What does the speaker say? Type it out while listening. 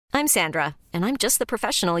I'm Sandra, and I'm just the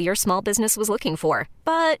professional your small business was looking for.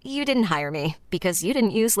 But you didn't hire me because you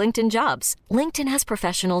didn't use LinkedIn Jobs. LinkedIn has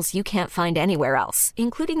professionals you can't find anywhere else,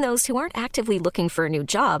 including those who aren't actively looking for a new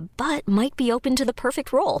job, but might be open to the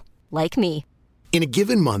perfect role, like me. In a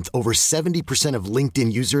given month, over 70% of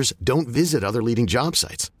LinkedIn users don't visit other leading job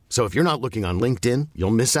sites. So if you're not looking on LinkedIn,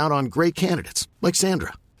 you'll miss out on great candidates like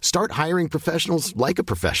Sandra. Start hiring professionals like a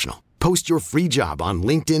professional. Post your free job on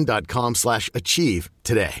linkedin.com/achieve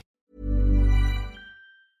today.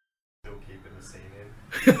 Still keeping the scene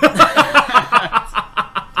in.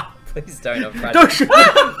 Please don't have Brad. Don't shut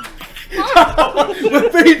up!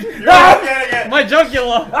 My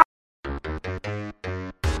jugular!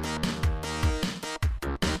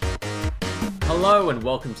 Hello and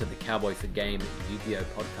welcome to the Cowboy for Game Yu-Gi-Oh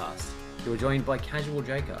podcast. You are joined by Casual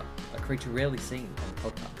Jaker, a creature rarely seen on the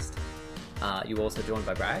podcast. You are also joined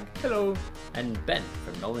by Bragg. Hello. And Ben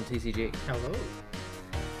from Melbourne TCG. Hello.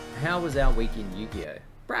 How was our week in Yu-Gi-Oh?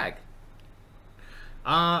 Bragg.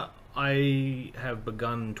 I have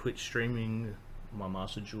begun Twitch streaming my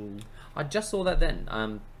Master Duel. I just saw that then.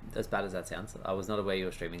 As bad as that sounds, I was not aware you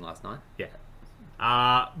were streaming last night. Yeah.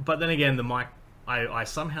 But then again, the mic... I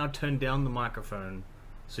somehow turned down the microphone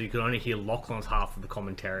so you could only hear Lachlan's half of the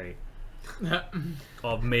commentary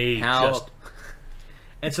of me. How?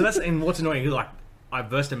 And so that's... And what's annoying is, like, I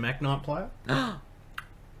versed a Mech Knight player.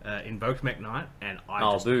 Invoked Mech Knight, and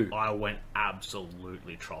I went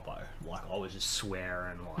absolutely troppo. Like, I was just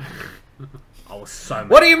swearing, like... I was so mad.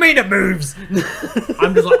 What do you mean it moves?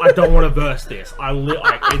 I'm just like, I don't want to verse this.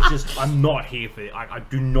 It's just... I'm not here for it. I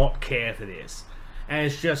do not care for this. And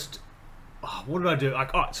it's just... Oh, what did I do?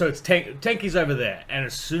 So it's Tenki's over there, and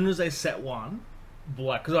as soon as they set one,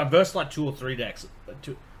 black, because I versed like 2 or 3 decks,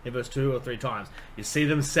 they versed 2 or 3 times. You see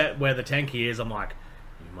them set where the Tenki is. I'm like,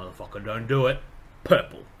 you motherfucker, don't do it.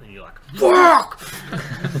 Purple, and you're like, fuck.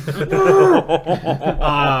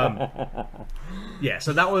 Yeah.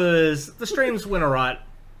 So that was the streams went alright.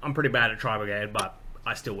 I'm pretty bad at Tri Brigade, but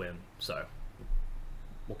I still win. So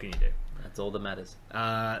what can you do? That's all that matters.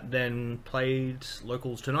 Then played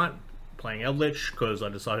locals tonight. Playing Eldritch because I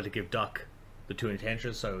decided to give Duck the 2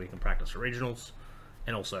 Enchantress so he can practice for regionals,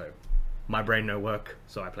 and also my brain no work,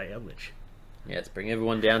 so I play Eldritch. Yeah, let's bring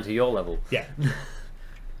everyone down to your level. Yeah.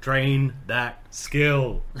 Train that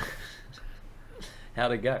skill.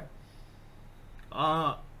 How'd it go?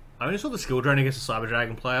 I only saw the skill drain against a Cyber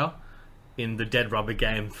Dragon player in the Dead Rubber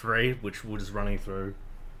Game 3, which we're just running through.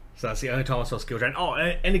 So that's the only time I saw skill drain. Oh,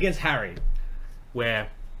 and against Harry, where...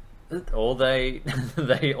 Or they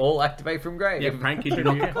all activate from grave. Yeah, prank you do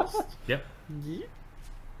not get cost. Yep. Yeah. What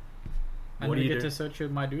And do we you get do? to search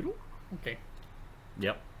my doodle? Okay.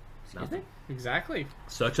 Yep. Excuse me? Exactly.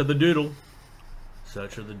 Search of the doodle.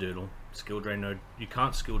 Search of the doodle. Skill drain no. You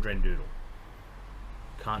can't skill drain doodle.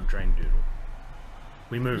 Can't drain doodle.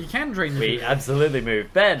 We move. You can drain the We doodle. absolutely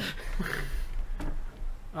move. Ben!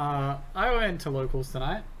 I went to locals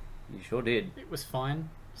tonight. You sure did. It was fine.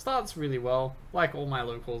 Starts really well, like all my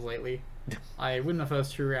locals lately. I win the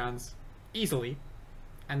first 2 rounds easily,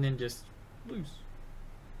 and then just lose.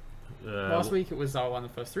 Last week it was I won the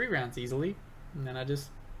first 3 rounds easily, and then I just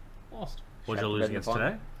lost. What'd you lose against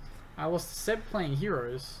today? I lost to Seb playing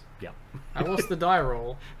heroes. Yep. I lost the die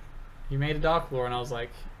roll. He made a Dark Lore, and I was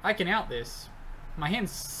like, I can out this. My hand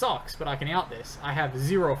sucks, but I can out this. I have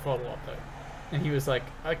 0 follow-up, though. And he was like,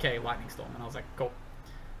 okay, Lightning Storm. And I was like, cool.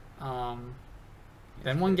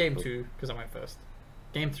 Then won game 2, because I went first.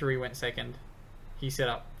 Game 3 went second. He set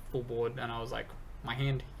up full board, and I was like, my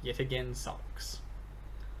hand yet again sucks.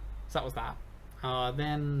 So that was that.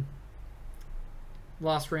 Then,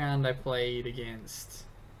 last round I played against...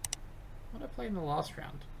 What did I play in the last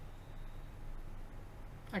round?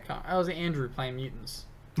 I can't. I was Andrew playing Mutants.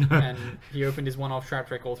 And he opened his one-off Trap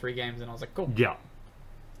Trick all 3 games, and I was like, cool. Yeah.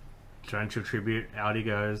 Torrential Tribute, out he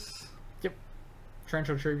goes. Yep.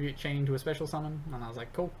 Torrential Tribute chaining to a special summon, and I was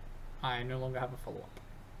like, cool. I no longer have a follow-up.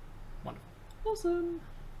 Wonderful. Awesome.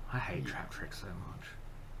 I hate Trap Trick so much.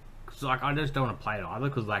 Cause like I just don't want to play it either,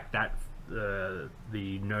 because like that, the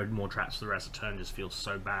no more traps for the rest of the turn just feels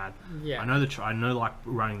so bad. Yeah. I know like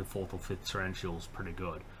running the 4th or 5th Torrential is pretty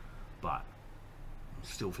good, but it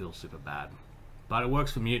still feels super bad. But it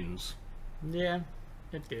works for mutants. Yeah,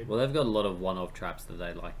 it did. Well, they've got a lot of one-off traps that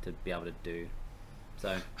they like to be able to do.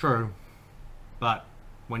 So True. But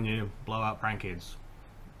when you blow out prank kids,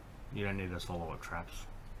 you don't need those follow-up traps.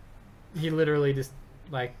 He literally just,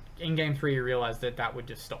 like, in game 3 you realized that that would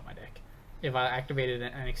just stop my deck. If I activated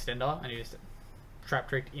an extender and he just trap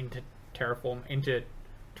tricked into Terraform, into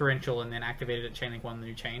Torrential, and then activated it Chainlink 1 the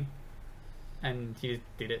new chain, and he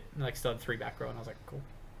just did it, like, still had 3 back row, and I was like, cool.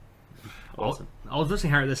 Awesome. I was listening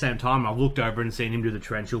to Harry at the same time. I looked over and seen him do the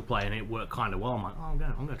torrential play, and it worked kind of well. I'm like, oh,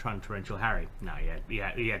 I'm gonna try and torrential Harry. No, he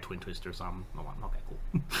had twin twister or something. I'm like, okay,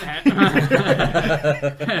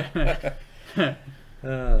 cool.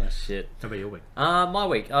 Oh shit. How about your week? My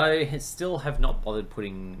week, I still have not bothered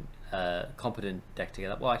putting a competent deck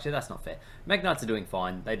together. Well, actually, that's not fair. Mech Knights are doing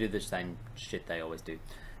fine. They do the same shit they always do.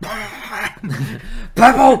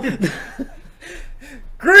 Purple,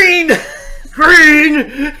 green.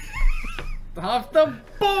 Half the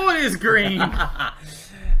board is green.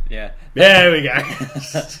 Yeah. There we go.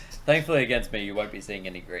 Thankfully, against me, you won't be seeing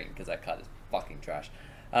any green because that card is fucking trash.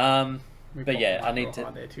 We But popped yeah, the I mic need real to.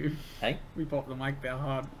 hard there too. Hey. We popped the mic there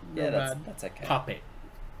hard. Yeah, Real that's bad. that's okay. Puppet.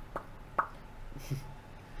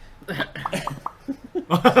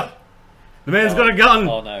 The man's got a gun.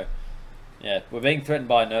 Oh no. Yeah, we're being threatened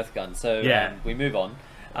by a Nerf gun, so Yeah. we move on.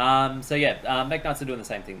 Mech Knights are doing the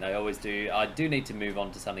same thing they always do. I do need to move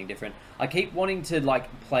on to something different. I keep wanting to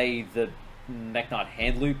play the Mech Knight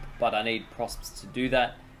hand loop, but I need prosps to do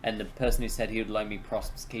that, and the person who said he would loan me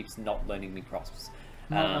prosps keeps not loaning me prosps.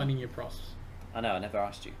 Not learning your prosps. I know, I never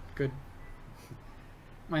asked you. Good.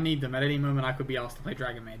 I need them. At any moment, I could be asked to play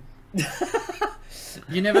Dragon Maid.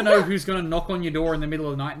 You never know who's going to knock on your door in the middle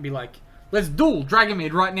of the night and be like, let's duel Dragon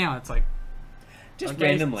Maid right now. It's like... Just okay,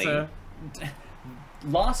 randomly, sir.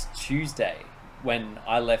 last Tuesday, when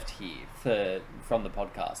I left here from the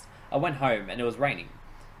podcast, I went home and it was raining.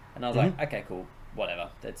 And I was like, okay, cool, whatever.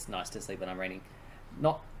 It's nice to sleep when I'm raining.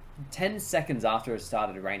 Not 10 seconds after it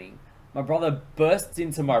started raining, my brother bursts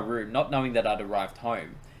into my room, not knowing that I'd arrived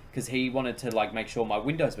home, because he wanted to make sure my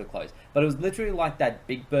windows were closed. But it was literally like that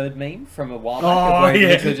Big Bird meme from a while back, where he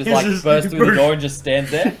literally just bursts through the door and just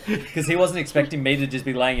stands there, because he wasn't expecting me to just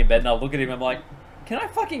be laying in bed. And I look at him, I'm like, can I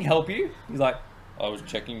fucking help you? He's like, I was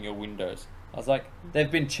checking your windows. I was like,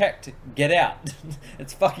 they've been checked. Get out.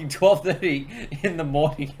 It's fucking 12:30 in the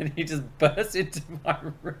morning, and he just bursts into my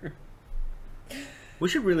room. We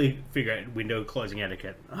should really figure out window closing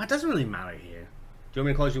etiquette. It doesn't really matter here. Do you want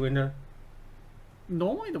me to close your window?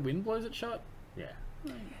 Normally the wind blows it shut. Yeah.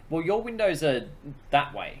 Well, your windows are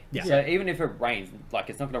that way. Yeah. So even if it rains, it's not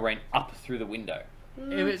going to rain up through the window.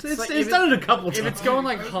 If It's done it a couple of if times. it's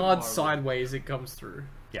going hard sideways, it comes through.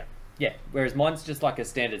 Yeah. Yeah, whereas mine's just like a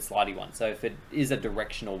standard slidey one. So if it is a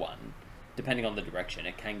directional one, depending on the direction,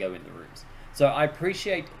 it can go in the rooms. So I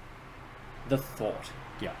appreciate the thought.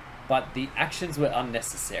 Yeah. But the actions were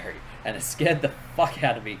unnecessary, and it scared the fuck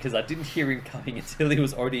out of me because I didn't hear him coming until he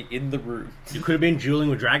was already in the room. You could have been dueling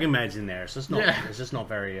with Dragon Maids in there. It's just not. Yeah. It's just not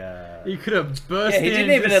very. You could have burst Yeah, he in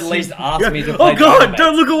didn't and even just at least seen- ask me to play Oh God! Dragon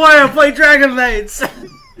Don't Maid. look away! I play Dragon Maids.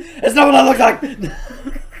 It's not what I look like!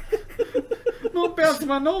 Not bounce to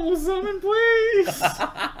my normal summon, please.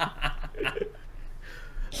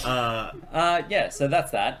 Yeah, so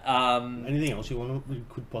that's that. Anything else you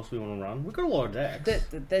could possibly want to run? We've got a lot of decks.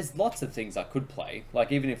 There's lots of things I could play.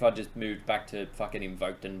 Like, even if I just moved back to fucking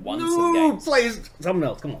Invoked and won some games. Please, something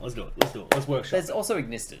else. Come on, let's do it. Let's workshop. There's also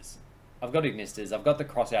Ignisters. I've got Ignisters. I've got the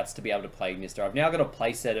crossouts to be able to play Ignister. I've now got a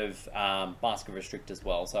playset of Mask of Restrict as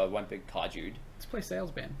well, so I won't be Kaiju'd. Let's play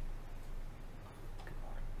Salesman.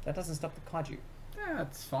 That doesn't stop the Kaiju. Yeah,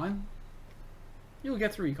 that's fine. You'll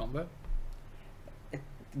get through your combo.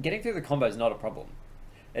 Getting through the combo is not a problem.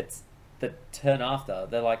 It's the turn after.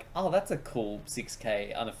 They're like, oh, that's a cool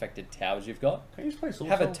 6k unaffected towers you've got. Can you just play Sword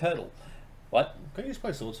Have Soul? a turtle. What? Can you just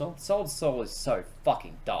play Sword Soul? Sword Soul is so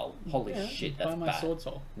fucking dull. Holy Yeah, shit, buy that's my bad. Sword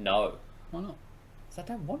Soul. No. Why not? Because I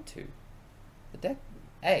don't want to. The deck,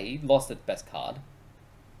 A, lost its best card.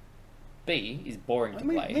 B, is boring to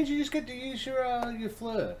play. Means you just get to use your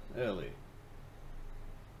Fleur early.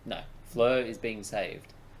 No. Fleur is being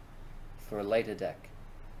saved for a later deck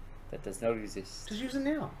that does not exist. Just use it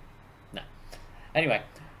now. No. Anyway,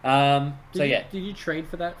 so yeah. Did you trade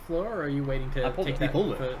for that floor, or are you waiting to I pulled take it. that You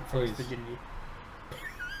pulled it. for its Please. virginity?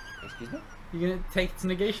 Excuse me? You're gonna take its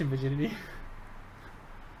negation virginity.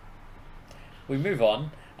 We move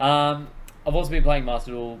on. I've also been playing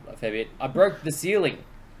Master Duel a fair bit. I broke the ceiling.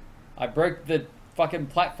 I broke the fucking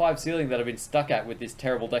Plat 5 ceiling that I've been stuck at with this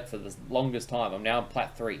terrible deck for the longest time. I'm now on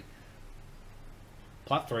Plat 3.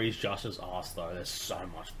 Plat 3 is just as arse though. There's so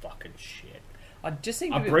much fucking shit. I just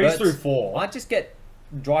seem to I be breezed versed- through 4. I just get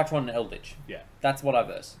Drytron and Eldritch. Yeah. That's what I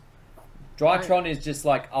verse. Drytron is just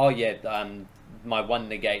like, oh yeah, my one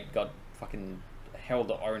negate got fucking Herald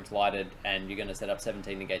or Orange lighted, and you're going to set up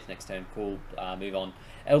 17 negates next turn. Cool, move on.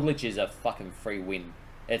 Eldritch is a fucking free win.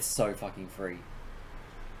 It's so fucking free.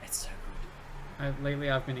 It's so good. Lately,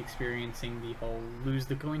 I've been experiencing the whole lose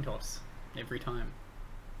the coin toss every time.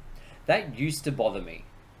 That used to bother me.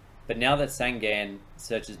 But now that Sangan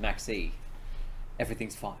searches Maxi,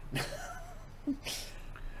 everything's fine.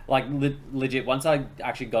 Like, legit, once I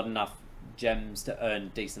actually got enough gems to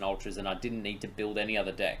earn decent ultras and I didn't need to build any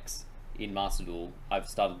other decks in Master Duel, I've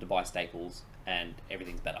started to buy staples and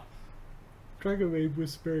everything's better. Dragon Maid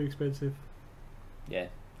was very expensive. Yeah,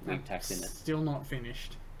 weak tax in it. Still not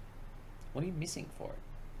finished. What are you missing for it?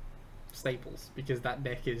 Staples, because that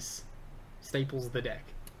deck is Staples the deck.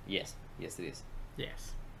 Yes, yes it is.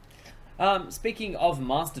 Yes. Speaking of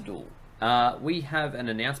Master Duel, we have an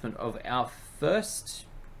announcement of our first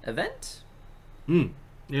event.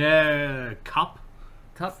 Yeah, cup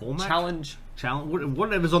format? Challenge.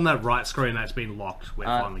 Whatever's on that right screen that's been locked, we're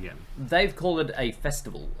finally getting. They've called it a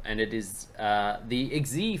festival, and it is the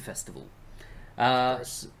Xyz Festival.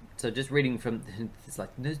 So just reading from, it's like,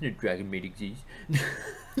 there's no Dragon Maid Xyz.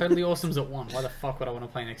 Totally Awesome's at 1. Why the fuck would I want to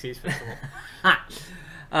play an Xyz Festival?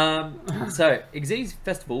 So, Xyz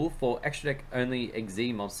Festival, for extra deck only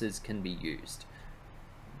Xyz monsters can be used.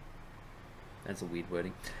 That's a weird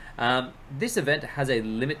wording. This event has a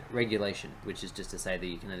limit regulation, which is just to say that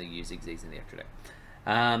you can only use Xyz in the extra deck.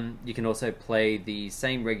 You can also play the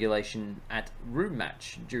same regulation at room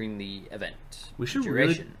match during the event. We should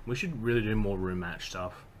really do more room match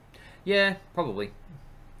stuff. Yeah, probably.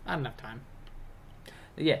 I don't have time.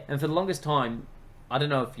 Yeah, and for the longest time, I don't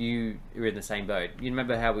know if you were in the same boat. You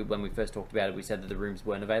remember how when we first talked about it, we said that the rooms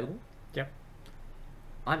weren't available? Yep.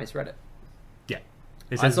 I misread it. Yeah.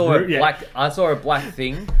 I saw a black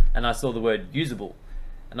thing, and I saw the word usable,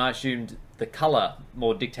 and I assumed the color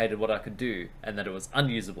more dictated what I could do, and that it was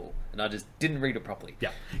unusable, and I just didn't read it properly.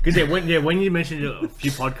 Yeah, because when you mentioned it a few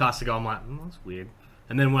podcasts ago, I'm like, that's weird.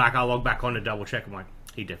 And then when I log back on to double check, I'm like,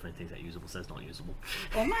 he definitely thinks that usable says not usable.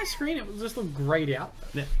 On my screen, it just looked grayed out.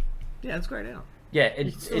 Yeah, it's grayed out. Yeah,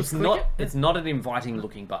 it's not an inviting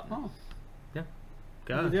looking button. Oh. Yeah,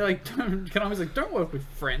 go. They're like, I was like, don't work with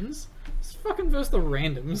friends. It's fucking versus the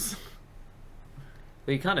randoms.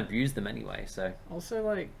 But you can't abuse them anyway, so. Also,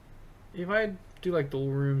 like, if I do like duel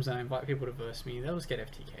rooms and I invite people to verse me, they'll just get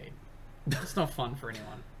FTK'd. It's not fun for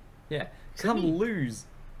anyone. Yeah, come lose.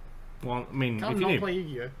 Well, I mean, Can't not play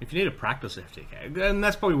Yu-Gi-Oh! If you need to practice FTK, and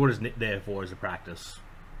that's probably what it's there for, is a practice.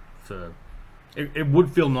 For it would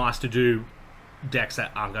feel nice to do decks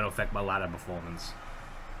that aren't going to affect my ladder performance.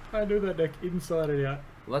 I do that deck inside and out.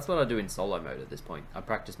 Well, that's what I do in solo mode at this point. I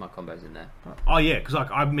practice my combos in there. Oh yeah, because like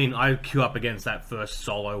I queue up against that first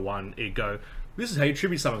solo one. It go, this is how you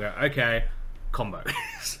tribute someone. Go, okay, combo,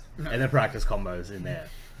 and then practice combos in there.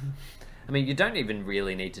 I mean, you don't even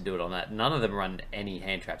really need to do it on that. None of them run any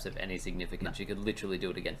hand traps of any significance. No. You could literally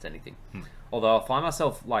do it against anything. Although I find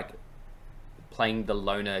myself like playing the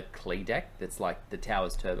Loner Klee deck. That's like the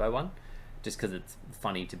Towers Turbo one, just because it's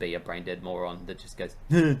funny to be a brain dead moron that just goes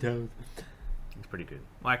Towers. It's pretty good.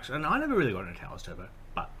 Like, and I never really got into Towers Turbo,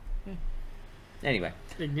 but anyway,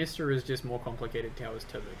 Ignister is just more complicated. Towers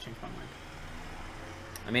Turbo changed my mind.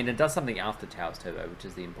 I mean, it does something after Towers Turbo, which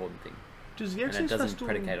is the important thing. Does the and it doesn't Festival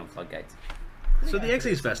predicate on floodgates. So the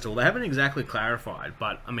Xyz Festival, they haven't exactly clarified,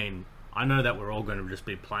 but I mean, I know that we're all going to just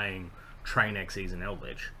be playing Train Xyz and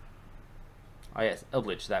Eldritch. Oh yes,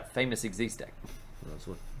 Eldritch, that famous Xyz deck. That's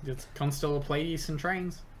what. It's Constellar Pleiades and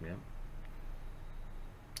Trains. Yeah.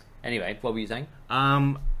 Anyway, what were you saying?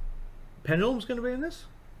 Pendulum's going to be in this?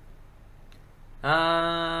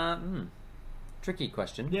 Tricky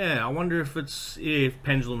question. Yeah, I wonder if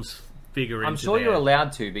Pendulum's figure into I'm sure there. you're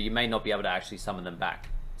allowed to, but you may not be able to actually summon them back.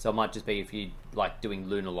 So it might just be if you like doing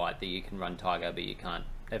Lunar Light that you can run Tiger, but you can't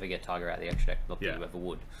ever get Tiger out of the extra deck. Not that you ever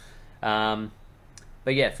would.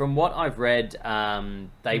 But yeah, from what I've read,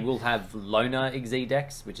 they will have Loner Xyz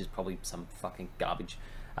decks, which is probably some fucking garbage.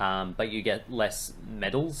 But you get less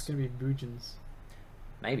medals. It's going to be Boojins.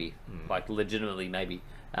 Maybe. Like, legitimately, maybe.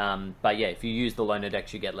 But yeah, if you use the Loner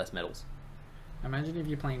decks, you get less medals. Imagine if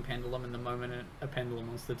you're playing Pendulum and the moment a Pendulum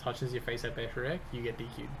monster touches your face at extra deck, you get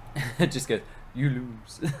DQ'd. It just goes, you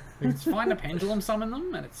lose. It's fine to Pendulum summon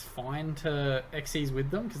them, and it's fine to Xyz with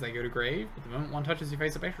them, because they go to grave, but the moment one touches your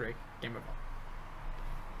face at extra deck, game over.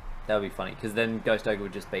 That would be funny, because then Ghost Ogre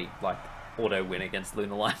would just be, like, auto-win against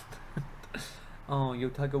Lunar Light. Oh, your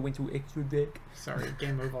Tiger went to extra deck. Sorry,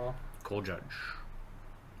 game over. Call Judge.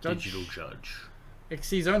 Digital Judge.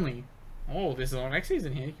 Xyz only. Oh, this is on Xyz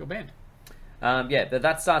in here, you're banned. Yeah, but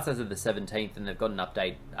that starts as of the 17th, and they've got an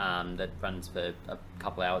update that runs for a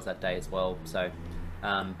couple hours that day as well. So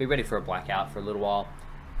be ready for a blackout for a little while.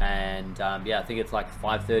 And yeah, I think it's like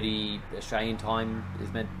 5:30 Australian time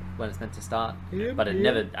is when it's meant to start. But it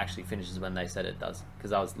never actually finishes when they said it does.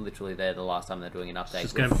 Because I was literally there the last time they're doing an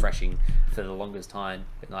update, refreshing for the longest time.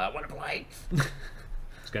 And I want to play.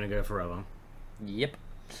 It's going to go forever. Yep.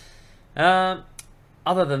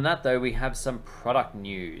 Other than that, though, we have some product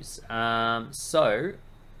news. It's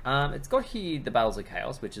got here the Battles of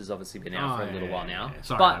Chaos, which has obviously been out for a little while now.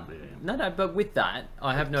 Sorry, but but with that,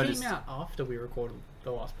 I have noticed. It came out after we recorded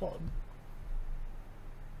the last pod.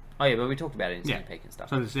 Oh yeah, but we talked about it in Sneak Peek and stuff.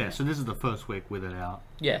 So this is the first week with it out.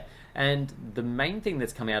 Yeah, and the main thing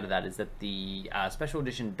that's come out of that is that the special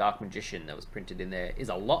edition Dark Magician that was printed in there is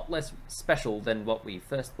a lot less special than what we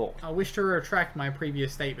first thought. I wish to retract my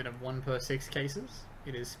previous statement of 1 per 6 cases.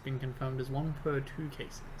 It has been confirmed as 1 per 2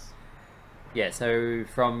 cases. Yeah, so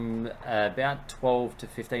from about $1,200 to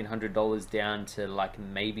 $1,500 down to like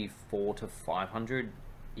maybe $400 to $500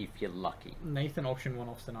 if you're lucky. Nathan auctioned one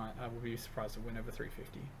off tonight. I would be surprised if it went over $350.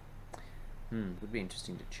 Would be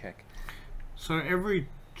interesting to check. So every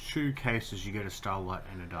 2 cases you get a Starlight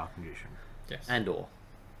and a Dark Magician. Yes. And/or.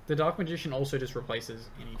 The Dark Magician also just replaces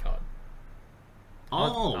any card.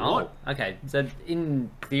 What? Okay, so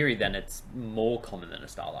in theory then it's more common than a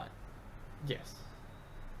Starlight. Yes.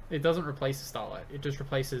 It doesn't replace a Starlight. It just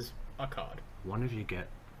replaces a card. What did you get?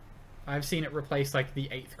 I've seen it replace like the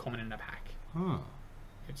 8th common in a pack. Huh.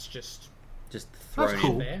 It's just thrown That's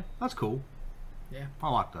cool. in. there. That's cool. Yeah. I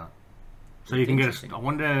like that. So you can get interesting. I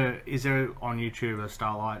wonder, is there on YouTube a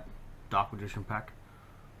Starlight Dark Magician pack?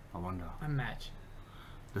 I wonder. Imagine.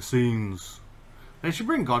 The scenes. They should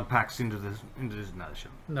bring God packs into this. No, they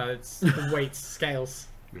shouldn't. No, it's the weights, scales.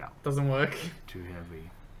 Yeah. Doesn't work. Too heavy.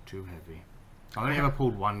 I only ever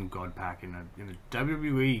pulled one God pack in a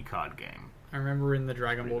WWE card game. I remember in the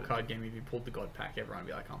Dragon Ball card game, if you pulled the God pack, everyone would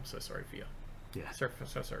be like, "I'm so sorry for you." Yeah. So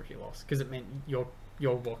sorry for your loss, because it meant your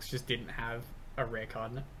box just didn't have a rare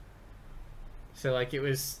card in it. So like it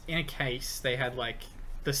was in a case, they had like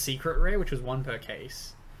the secret rare, which was 1 per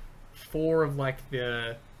case, 4 of like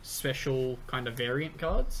the special kind of variant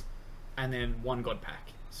cards, and then 1 God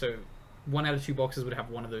pack. So 1 out of 2 boxes would have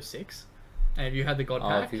 1 of those 6. And if you had the God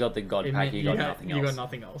pack, if you got the God it pack, meant you got nothing else. You got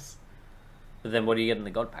nothing else. But then what do you get in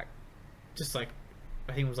the God pack? Just like,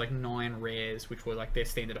 I think it was like 9 rares, which were like their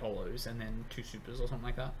standard holos, and then 2 supers or something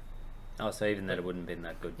like that. Oh, so even then it wouldn't have been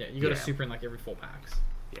that good. Yeah, you got a super in like every 4 packs.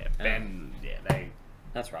 Yeah. They.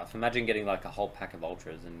 That's rough. Imagine getting like a whole pack of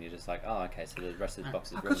Ultras and you're just like, oh, okay, so the rest of this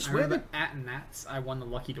box is I could really... swear I remember at Nats, I won the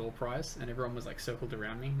Lucky Door prize, and everyone was like circled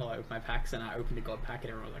around me while I opened my packs, and I opened a God pack, and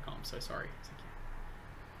everyone was like, "Oh, I'm so sorry." It's like,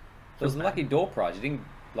 It was a lucky door prize. You didn't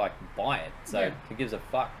like buy it, so Yeah. who gives a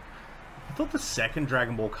fuck? I thought the second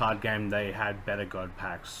Dragon Ball card game they had better God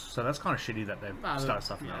packs, so that's kind of shitty that they've started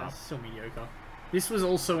stuffing that up. it's still mediocre. This was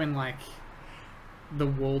also in like the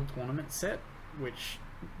World Tournament set, which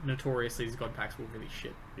notoriously these God packs were really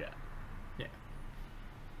shit. Yeah. Yeah.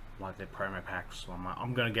 Like their promo packs. So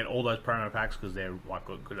I'm going to get all those promo packs because they're like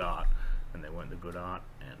good art, and they weren't the good art,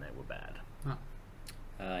 and they were bad. Huh.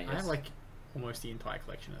 Yes. I have like almost the entire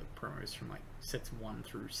collection of promos from like sets 1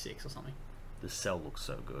 through 6 or something. The cell looks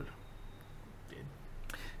so good. Did.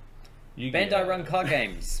 Bandai run card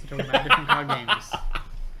games. Talking about different card games.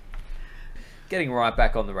 Getting right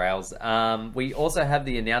back on the rails. We also have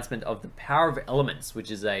the announcement of the Power of Elements, which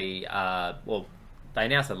is a they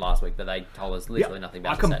announced it last week, but they told us literally nothing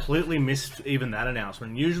about I the set. completely missed even that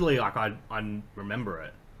announcement. Usually, like I remember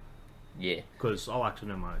it Yeah. because I like to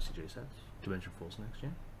know my OCG sets. Dimension Force next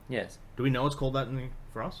year. Yes. Do we know it's called that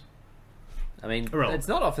for us? I mean, Irrelevant. it's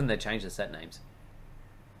not often they change the set names.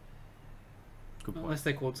 Good point. Unless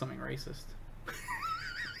they called something racist.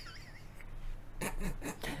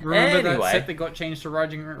 Remember that Anyway. set that got changed to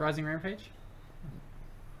Rising Rampage?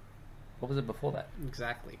 What was it before that?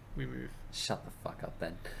 Exactly. We move. Shut the fuck up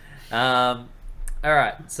then. All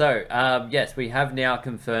right. So yes, we have now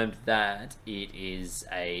confirmed that it is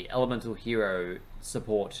a Elemental Hero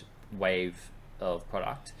support wave of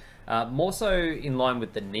product. More so in line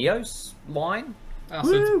with the Neos line. Oh,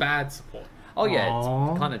 so it's bad support. Oh yeah,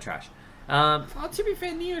 Aww. it's kind of trash. Oh, to be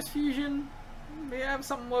fair, Neos Fusion, we have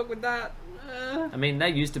something work with that. I mean, they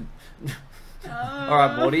used to. All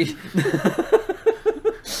right, Morty.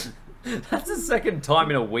 That's the second time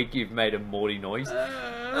in a week you've made a Morty noise.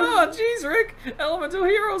 Oh, jeez, Rick! Elemental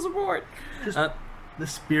Hero support. The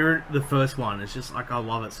spirit, the first one, is just like I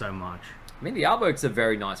love it so much. I mean, the artworks are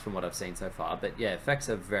very nice from what I've seen so far, but yeah, effects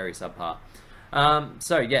are very subpar.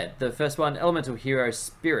 So yeah, the first one, Elemental Hero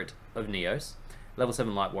Spirit of Neos, level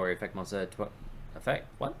 7 Light Warrior effect monster. Effect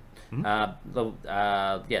what? Level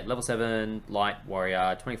 7 Light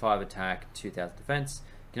Warrior, 25 attack, 2000 defense.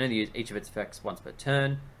 Can only use each of its effects once per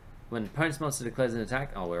turn. When opponent's monster declares an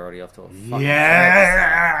attack, oh, we're already off to a fucking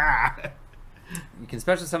Yeah. You can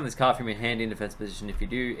special summon this card from your hand in defense position. If you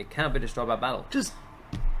do, it cannot be destroyed by battle. Just,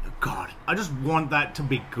 God, I just want that to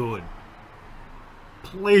be good.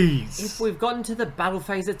 Please. If we've gotten to the battle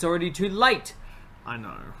phase, it's already too late. I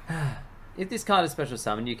know. If this card is special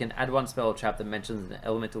summon, you can add one spell or trap that mentions an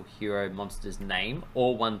elemental hero monster's name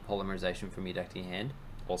or one polymerization from your deck to your hand.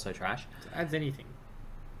 Also trash. Adds anything.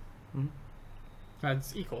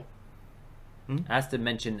 Adds equal. It has to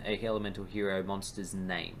mention a elemental hero monster's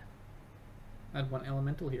name. Add one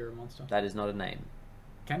elemental hero monster. That is not a name.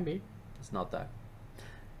 Can be. It's not though.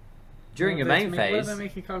 During your What main if phase, they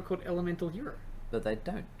make a card called Elemental Hero? but they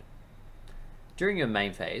don't. During your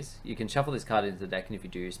main phase, you can shuffle this card into the deck, and if you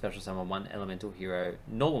do, special summon one elemental hero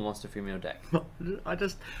normal monster from your deck.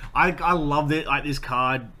 I love it. Like, this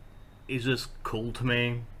card is just cool to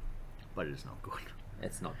me, but it's not good.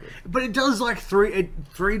 It's not good. But it does like three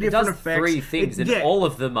different It does effects. three things, and all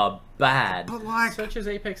of them are bad. But like, Such as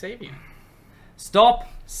Apex Avian. Stop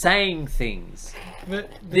saying things. But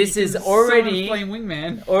This you is can already- summon Flame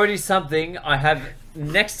Wingman. Already something I have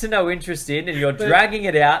next to no interest in, and you're dragging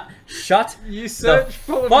it out. Shut You search the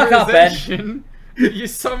for fuck up, Ben. polymerization. You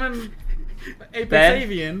summon Apex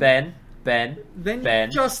Avian. Ben. Then Ben,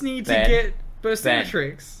 you just need to Ben, get Ben.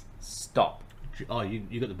 Burstinatrix. Stop. oh,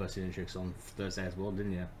 you got the Bursting Tricks on Thursday as well,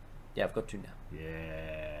 didn't you? Yeah, I've got two now.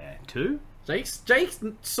 Yeah, 2. Jake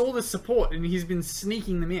saw the support and he's been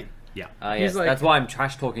sneaking them in. Yeah. Yes, like, that's why I'm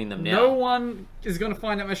trash talking them now. No one is going to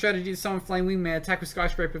find out my strategy to summon Flame Wingman, attack with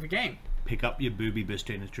Skyscraper for game. Pick up your booby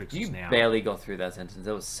Bursting Tricks You now. barely got through that sentence.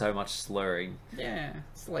 There was so much slurring. Yeah,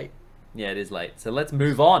 it's late. Yeah, it is late. So let's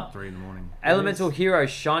move on. 3 in the morning. Elemental Hero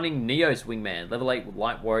Shining Neos Wingman. Level 8 with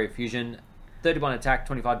Light Warrior Fusion. 31 attack,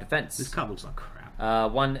 25 defense. This card looks like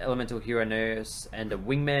crap. One Elemental Hero Neos and a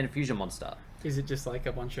Wingman Fusion Monster. Is it just like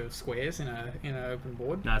a bunch of squares in an open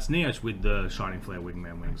board? No, it's Neos with the Shining Flare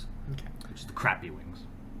Wingman wings, Okay. which is the crappy wings.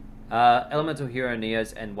 Elemental Hero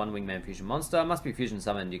Neos and one Wingman Fusion Monster. Must be Fusion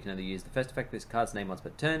summoned. You can only use the first effect of this card's name once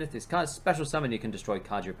per turn. If this card is special summoned, you can destroy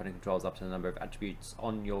cards your opponent controls up to the number of attributes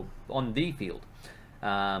on the field.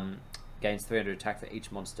 Gains 300 attack for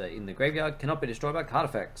each monster in the graveyard. Cannot be destroyed by card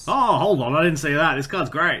effects. Oh, hold on, I didn't see that. This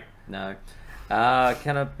card's great. No.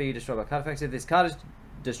 Cannot be destroyed by card effects. If this card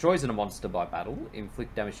destroys a monster by battle,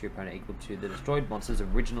 inflict damage to your opponent equal to the destroyed monster's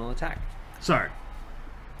original attack. So,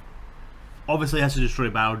 obviously it has to destroy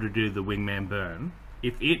battle to do the Wingman burn.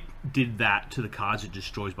 If it did that to the cards it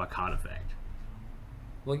destroys by card effect,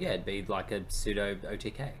 Well, yeah, it'd be like a pseudo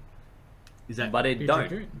OTK. is that? But it Be don't.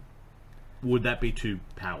 Dragoon. Would that be too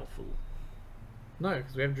powerful? No,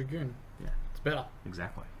 because we have Dragoon. Yeah, It's better.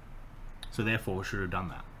 exactly. So therefore, we should have done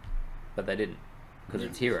that. But they didn't. Because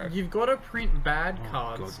it's Hero. You've got to print bad Oh,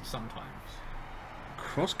 cards God. sometimes.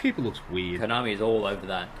 Crosskeeper looks weird. Konami is all over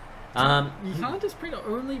that. You can't just print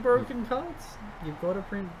only broken cards. You've got to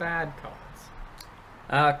print bad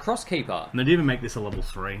cards. Crosskeeper. And they didn't even make this a level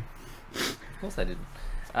 3. Of course they didn't.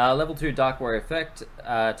 Level 2 Dark Warrior effect.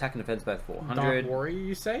 Attack and defense both 400. Dark Warrior,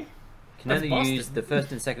 you say? Can That's only busted. use the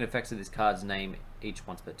first and second effects of this card's name each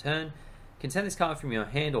once per turn. Can send this card from your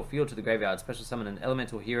hand or field to the graveyard. Special summon an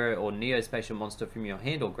elemental hero or neo-spatial monster from your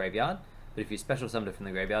hand or graveyard. But if you special summon it from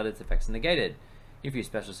the graveyard, its effects are negated. If you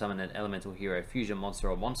special summon an elemental hero, fusion monster,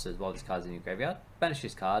 or monsters while this card is in your graveyard, banish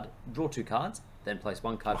this card, draw 2 cards, then place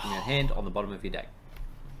 1 card from your hand on the bottom of your deck.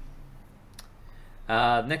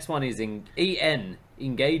 Next one is EN,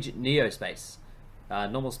 Engage Neospace.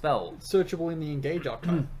 Normal spell. Searchable in the Engage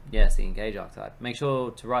archetype. Yes, the Engage archetype. Make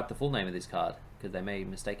sure to write the full name of this card, because they may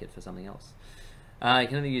mistake it for something else. You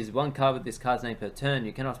can only use 1 card with this card's name per turn.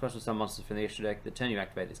 You cannot special summon monsters from the extra deck the turn you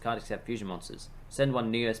activate this card, except fusion monsters. Send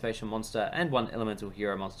 1 Neo-Spatial monster and 1 Elemental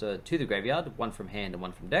Hero monster to the graveyard, 1 from hand and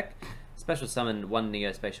 1 from deck. Special summon 1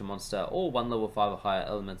 Neo-Spatial monster or 1 level 5 or higher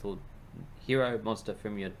Elemental Hero monster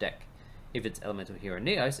from your deck. If it's Elemental Hero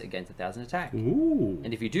Neos, it gains 1000 attack. Ooh.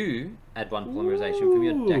 And if you do, add 1 polymerization from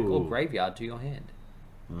your deck or graveyard to your hand.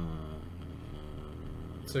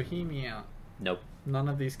 So hear me out. Nope. None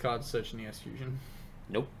of these cards search Neos Fusion.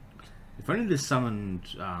 Nope. If only this summoned,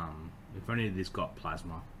 if only this got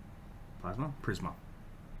Prisma.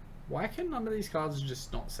 Why can none of these cards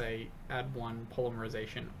just not say add 1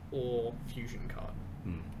 polymerization or fusion card?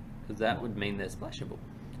 Because that would mean they're splashable.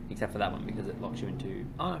 Except for that one, because it locks you into...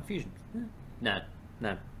 Oh, no, fusion. No,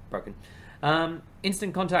 broken.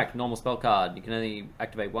 Instant Contact, normal spell card. You can only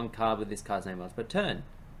activate 1 card with this card's name once per turn.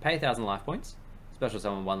 Pay 1,000 life points. Special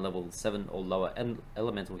summon 1 level 7 or lower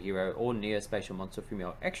elemental hero or neo-spatial monster from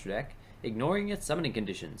your extra deck, ignoring its summoning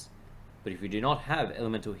conditions. But if you do not have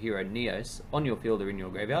elemental hero Neos on your field or in your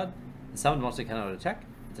graveyard, the summoned monster cannot attack,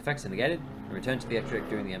 its effects are negated, and return to the extra deck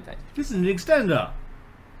during the end phase. This is an extender.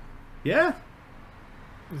 Yeah?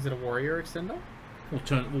 Is it a warrior extender?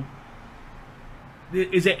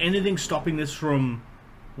 Is there anything stopping this from...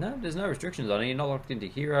 No, there's no restrictions on it. You're not locked into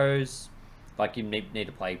heroes. Like, you need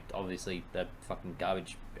to play, obviously, the fucking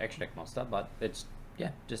garbage extra deck monster, but it's,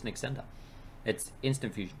 just an extender. It's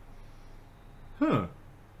instant fusion. Huh.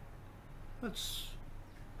 That's...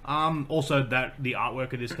 also, that the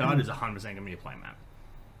artwork of this card is 100% going to be a playmat.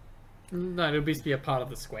 No, it'll be a part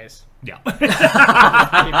of the squares. Yeah.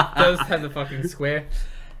 It does have the fucking square.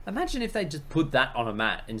 Imagine if they just put that on a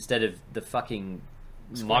mat instead of the fucking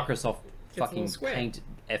Microsoft a fucking little square. paint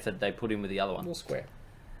effort they put in with the other one. Little square.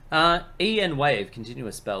 EN Wave,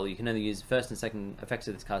 continuous spell. You can only use first and second effects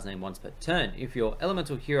of this card's name once per turn. If your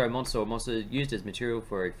elemental hero monster or monster used as material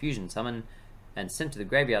for a fusion summon and sent to the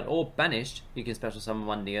graveyard or banished, you can special summon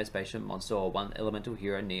one Neospatial monster or one elemental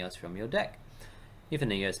hero Neos from your deck. If a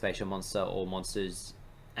Neospatial monster or monsters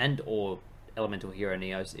and or elemental hero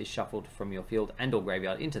Neos is shuffled from your field and or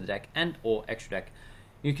graveyard into the deck and or extra deck,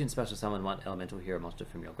 you can special summon one elemental hero monster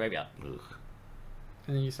from your graveyard. Ugh.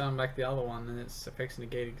 And then you summon back the other one, and its effects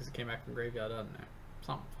negated because it came back from graveyard. I don't know.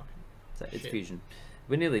 Something fucking. So it's shit. fusion.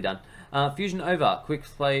 We're nearly done. Fusion over. Quick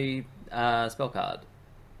play spell card.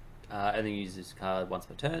 Only use this card once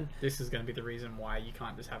per turn. This is going to be the reason why you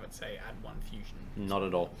can't just have it say add one fusion. Not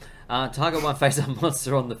at all. Target one face-up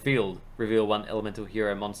monster on the field. Reveal one elemental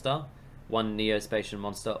hero monster, one Neospatial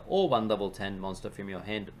monster, or one level 10 monster from your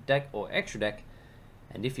hand, deck, or extra deck.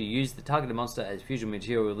 And if you use the targeted monster as fusion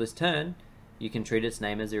material this turn, you can treat its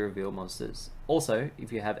name as a reveal monsters. Also,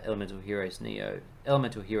 if you have elemental hero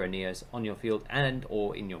Neos on your field and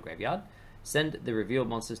or in your graveyard, send the revealed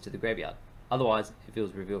monsters to the graveyard. Otherwise, if it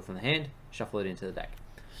was revealed from the hand, shuffle it into the deck.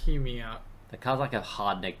 Hear me out. The card's like a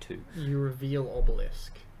hard neg 2. You reveal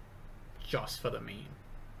Obelisk just for the meme.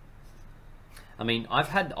 I mean, I've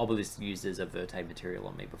had Obelisk used as a Verte material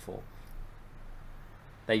on me before.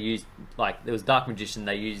 They used, like, there was Dark Magician,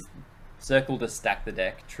 they used Circle to stack the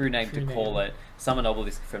deck, True Name to call it, summon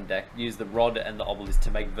Obelisk from deck, use the Rod and the Obelisk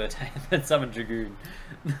to make Verte, and then summon Dragoon.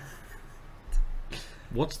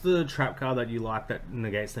 What's the trap card that you like that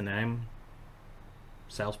negates the name?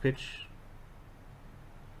 Sales pitch?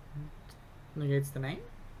 Negates the name?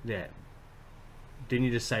 Yeah. Didn't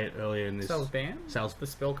you just say it earlier in this? Sales ban? Sales... The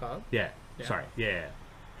spell card? Yeah. Yeah. Sorry. Yeah.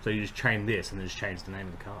 So you just chain this and then just change the name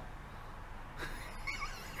of the card.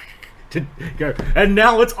 To go, and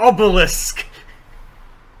now it's Obelisk!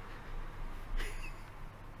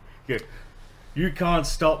 Good. You can't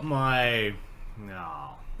stop my... No.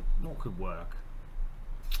 What could work?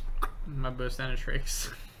 My Burst Tricks.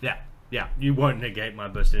 Yeah. Yeah. You won't negate my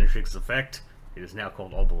Burst Tricks effect. It is now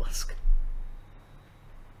called Obelisk.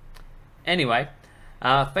 Anyway,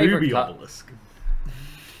 favorite Booby card. Obelisk.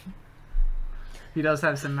 He does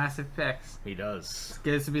have some massive pecs. He does.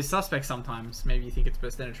 Gets to be suspect sometimes. Maybe you think it's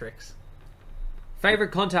Burst Tricks.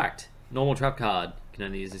 Favorite contact. Normal trap card. Can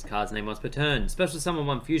only use this card's name once per turn. Special summon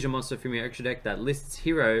one fusion monster from your extra deck that lists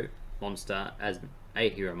hero monster as a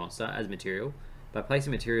hero monster as material by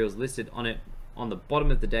placing materials listed on it on the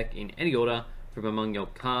bottom of the deck in any order from among your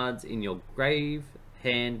cards in your grave,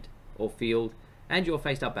 hand, or field, and your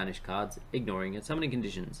face-up banished cards, ignoring its summoning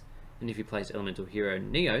conditions. And if you place elemental hero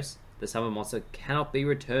Neos, the summon monster cannot be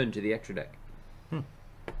returned to the extra deck.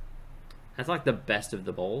 That's like the best of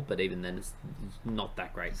the ball, but even then it's not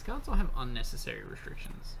that great. These cards all have unnecessary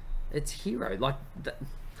restrictions. It's hero. Like,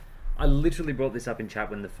 I literally brought this up in chat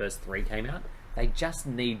when the first 3 came out. They just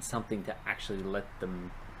need something to actually let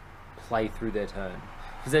them play through their turn.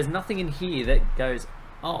 Because there's nothing in here that goes,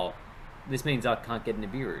 oh, this means I can't get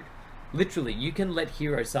Nibiru. Literally, you can let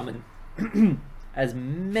hero summon as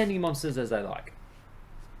many monsters as they like.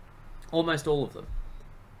 Almost all of them.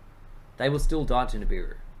 They will still die to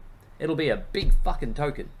Nibiru. It'll be a big fucking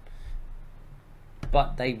token.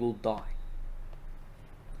 But they will die.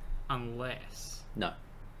 Unless No.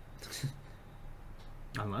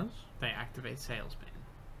 Unless? they activate Salesman.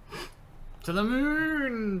 To the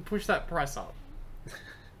moon! Push that price up.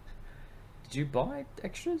 Did you buy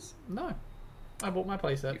extras? No. I bought my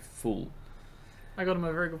playset. You fool. I got them at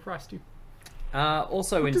a very good price too.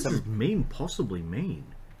 Also What in does some... this possibly mean?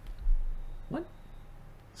 What?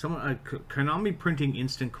 Someone, Konami printing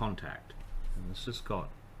instant contact. And this just got...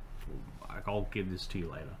 I'll give this to you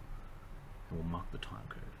later. And we'll mark the time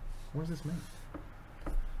code. What does this mean?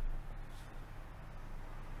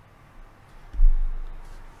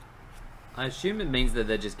 I assume it means that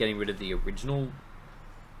they're just getting rid of the original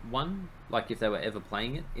one. Like if they were ever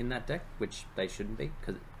playing it in that deck, which they shouldn't be,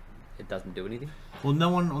 because it doesn't do anything. Well, no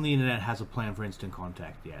one on the internet has a plan for instant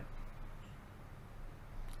contact yet.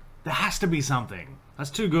 There has to be something. That's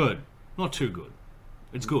too good. Not too good.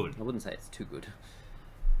 It's good. I wouldn't say it's too good.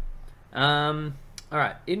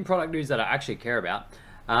 Alright, in product news that I actually care about,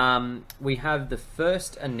 We have the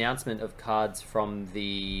first announcement of cards from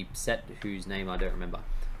the set whose name I don't remember.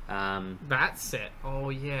 That set. Oh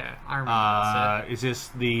yeah, I remember that set. Is this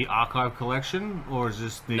the archive collection or is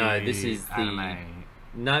this the No, this is the- anime?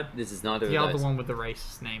 No, this is neither The of other those. one with the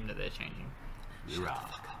racist name that they're changing.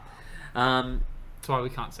 Um, That's why we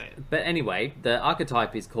can't say it. but anyway, the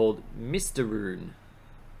archetype is called Mr. Rune.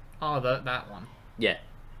 Oh, that one. Yeah,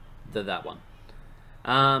 that one.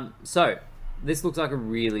 So this looks like a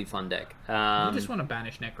really fun deck. You just want to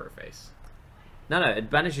banish Necroface. No, it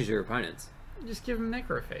banishes your opponents. Just give him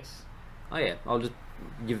Necroface. Oh yeah, I'll just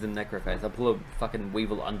give them Necroface. I'll pull a fucking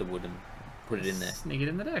Weevil Underwood and put it in there. Sneak it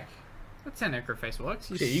in the deck. That's how Necroface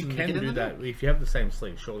works. Yeah, you sneak can it in do the that. deck. If you have the same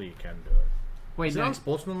sleeve, surely you can do it. Wait, Is it no.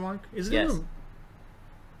 unsportsmanlike? Is it? Yes.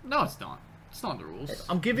 No, it's not. It's not in the rules.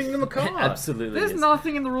 I'm giving them a card. Absolutely, There's is.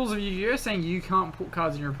 nothing in the rules of Yu-Gi-Oh! Saying you can't put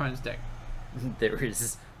cards in your opponent's deck. There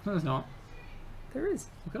is. No, there's not. There is.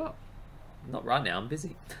 Look it up. Not right now. I'm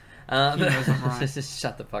busy. He knows I'm right. Just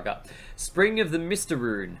shut the fuck up. Spring of the Mr.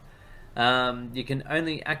 Rune. You can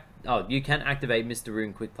activate Mr.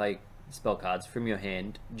 Rune quick play spell cards from your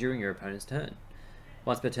hand during your opponent's turn.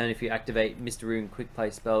 Once per turn, if you activate Mr. Rune quick play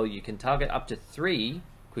spell, you can target up to 3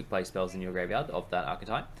 quick play spells in your graveyard of that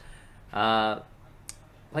archetype.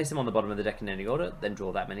 Place them on the bottom of the deck in any order, then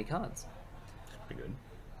draw that many cards. Pretty good.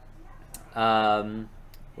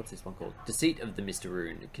 What's this one called? Deceit of the Mr.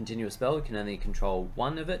 Rune. Continue a spell, you can only control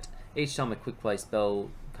one of it. Each time a quick play spell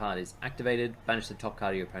card is activated, banish the top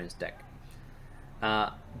card of your opponent's deck.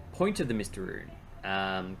 Point of the Mr. Rune.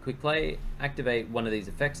 Quick play, activate one of these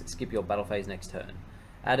effects, skip your battle phase next turn.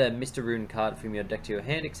 Add a Mr. Rune card from your deck to your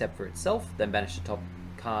hand except for itself, then banish the top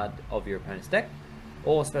card of your opponent's deck.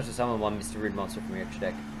 Or special summon one Mr. Rune monster from your extra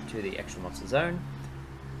deck to the extra monster zone.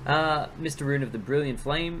 Mr. Rune of the Brilliant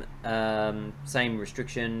Flame, same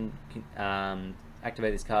restriction,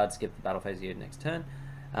 activate this card, skip the battle phase of your next turn.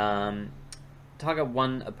 Target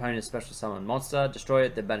one opponent's special summon monster, destroy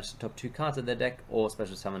it, then banish the top 2 cards of their deck, or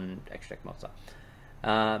special summon extra deck monster.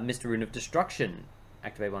 Mr. Rune of Destruction,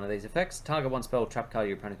 activate one of these effects, target one spell trap card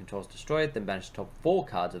your opponent controls, destroy it, then banish the top 4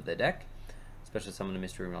 cards of their deck, special summon a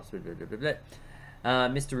Mr. Rune monster, blah, blah, blah, blah.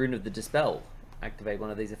 Mr. Rune of the Dispel, activate one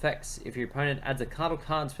of these effects. If your opponent adds a card or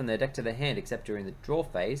cards from their deck to their hand except during the draw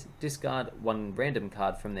phase, discard one random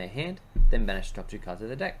card from their hand, then banish the top 2 cards of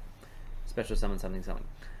their deck. Special summon something.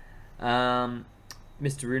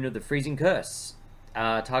 Mr. Rune of the Freezing Curse.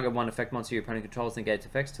 Target one effect monster your opponent controls, negate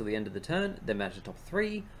effects till the end of the turn, then banish the top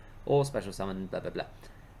 3, or special summon blah blah blah.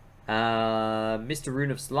 Mr.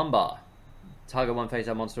 Rune of Slumber. Target one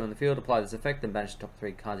face-up monster on the field, apply this effect, then banish the top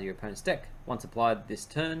 3 cards of your opponent's deck. Once applied this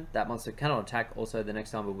turn, that monster cannot attack. Also, the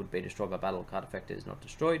next time it would be destroyed by battle, card effect is not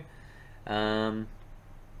destroyed. Okay,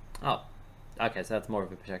 so that's more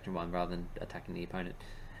of a protection one rather than attacking the opponent.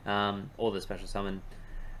 Or the special summon.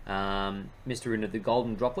 Mr. Rune of the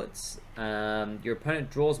Golden Droplets. Your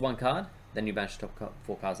opponent draws 1 card, then you banish the top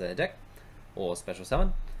 4 cards of their deck. Or special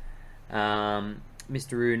summon.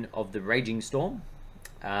 Mr. Rune of the Raging Storm.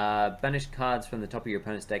 Banish cards from the top of your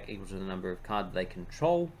opponent's deck equal to the number of cards they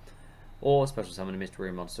control, or special summon a Mr.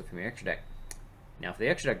 Rune monster from your extra deck. Now for the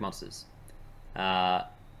extra deck monsters.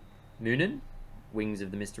 Moonin, Wings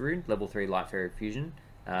of the Mr. Rune, level 3 Light Fairy Fusion,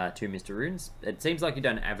 2 Mr. Runes. It seems like you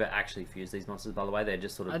don't ever actually fuse these monsters, by the way, they're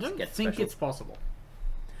just sort of I don't get think special. it's possible.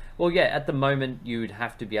 Well, yeah, at the moment you'd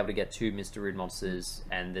have to be able to get 2 Mr. Rune monsters,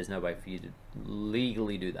 and there's no way for you to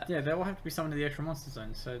legally do that. Yeah, they will have to be summoned to the extra monster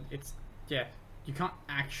zone, so it's... Yeah, you can't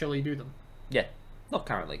actually do them. Yeah, not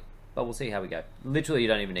currently, but we'll see how we go. Literally, you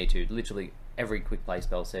don't even need to. Literally, every quick play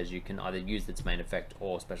spell says you can either use its main effect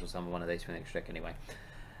or special summon one of these from the extra deck anyway.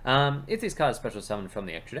 If this card is special summoned from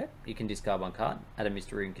the extra deck, you can discard 1 card, add a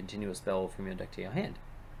Mr. Rune continuous spell from your deck to your hand,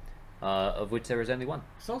 of which there is only 1.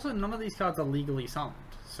 So also, none of these cards are legally summoned,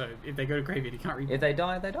 so if they go to graveyard, you can't read them. If they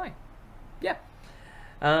die, they die. Yeah.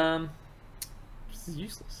 This is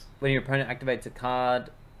useless. When your opponent activates a card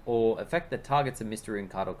or effect that targets a Mr. Rune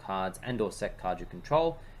card or cards and or set card you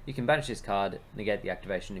control, you can banish this card, negate the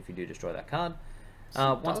activation if you do destroy that card.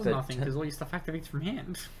 So it Once does per nothing, because all your stuff activates from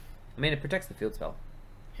hand. I mean, it protects the field spell.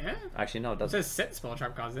 Yeah? Actually, no, it It doesn't. says set spell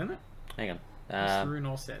trap cards, isn't it? Hang on. Mr. Rune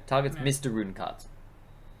or set. Targets Yeah. Mr. Rune cards.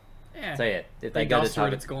 Yeah. So yeah, if They they go to dust it,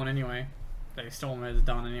 target... it's gone anyway. They storm it, it's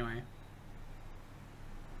done anyway.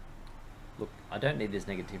 Look, I don't need this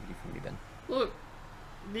negativity from you, Ben. Look,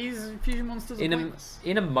 these fusion monsters are pointless.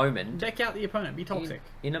 In a moment... Deck out the opponent, be toxic.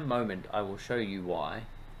 In a moment, I will show you why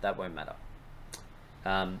that won't matter.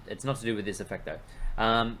 It's not to do with this effect, though.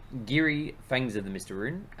 Giri, Fangs of the Mr.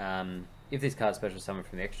 Rune. If this card is special summoned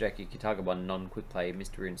from the extra deck, you can target 1 non-quick play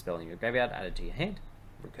Mr. Rune spell in your graveyard, add it to your hand,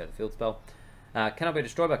 recur the field spell. Cannot be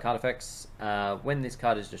destroyed by card effects. When this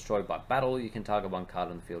card is destroyed by battle, you can target one card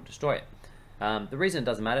on the field, destroy it. The reason it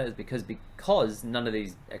doesn't matter is because none of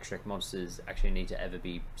these extra monsters actually need to ever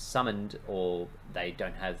be summoned, or they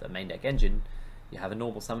don't have a main deck engine. You have a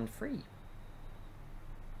normal summon free.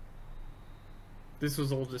 This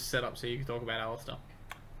was all just set up so you could talk about Alistair.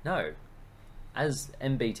 No, as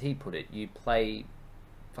MBT put it, you play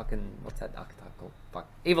fucking what's that archetype called? Fuck,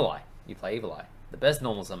 Evil Eye. You play Evil Eye, the best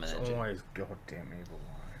normal summon engine. Always goddamn evil.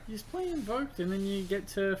 You just play Invoked and then you get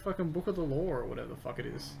to fucking Book of the Law or whatever the fuck it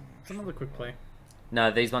is. It's another quick play.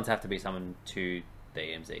 No, these ones have to be summoned to the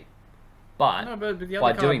EMZ. But, No, but the other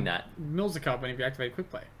by card doing that, mills the card when you activate quick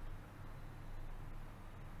play.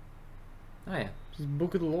 oh yeah. Just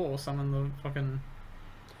Book of the Law, summon the fucking...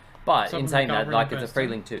 But Summon in the saying card that, when like you it's a burst free it.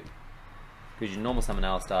 link too, because you normal summon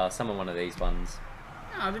Alistar, summon one of these ones.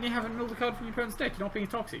 Ah, then you haven't milled the card from your opponent's deck. You're not being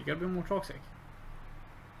toxic. You gotta be more toxic.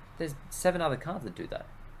 There's 7 other cards that do that.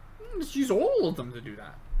 Just use all of them to do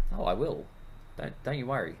that. Oh, I will. Don't you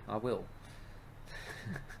worry, I will.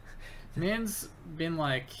 Man's been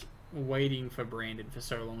like waiting for Brandon for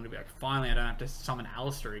so long to be like, finally I don't have to summon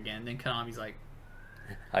Alistair again. Then Konami's like,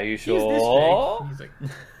 Are you here's sure? this deck.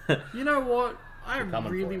 He's like, you know what? I coming for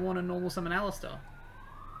really it. want to normal summon Alistair.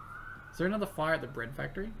 Is there another fire at the bread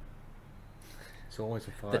factory? It's always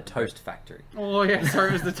a fight. The Toast Factory. Oh yeah, sorry,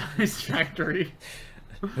 it was the Toast Factory.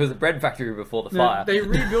 It was a bread factory before the No, fire. they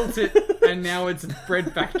rebuilt it, and now it's a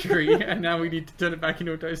bread factory, and now we need to turn it back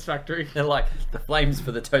into a toast factory. They're like, the flames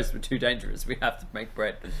for the toast were too dangerous. We have to make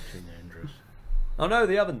bread. Too dangerous. Oh no,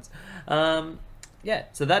 the ovens. Yeah,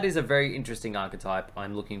 so that is a very interesting archetype.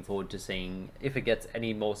 I'm looking forward to seeing if it gets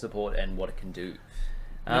any more support and what it can do.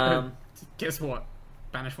 Guess what?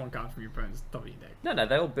 Banish one card from your opponent's top of your deck. No,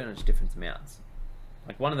 they all banish different amounts.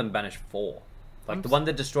 Like, one of them banished 4. Like, the one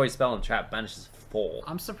that destroys spell and trap banishes 4.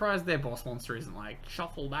 I'm surprised their boss monster isn't like,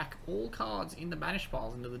 shuffle back all cards in the banish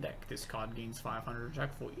piles into the deck. This card gains 500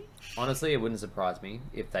 attack for each. Honestly, it wouldn't surprise me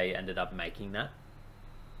if they ended up making that.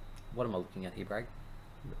 What am I looking at here, Bragg?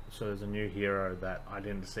 So there's a new hero that I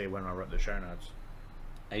didn't see when I wrote the show notes.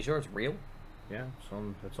 Are you sure it's real? Yeah,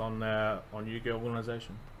 it's on Yu-Gi-Oh!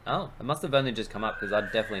 Organization. Oh, it must have only just come up, because I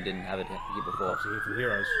definitely didn't have it here before. So here for the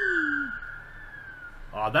heroes.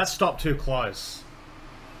 Oh, that stopped too close.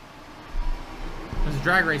 There's a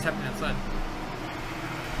drag race happening outside.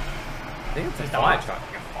 I think it's a fire truck.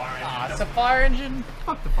 Ah, it's a fire engine.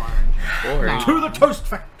 Fuck the fire engine. Boring. Nah. To the Toast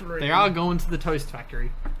Factory! They are going to the toast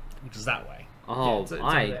factory. Which is that way. Oh, it's over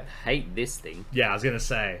I there. hate this thing. Yeah, I was going to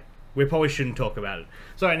say. We probably shouldn't talk about it.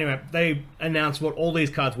 So anyway, they announced what all these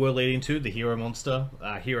cards were leading to. The Hero Monster,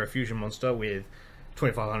 Hero Fusion Monster with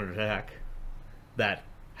 2500 attack. That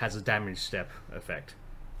has a damage step effect.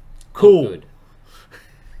 Cool. Oh, good.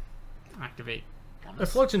 Activate. It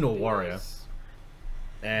floats into a warrior.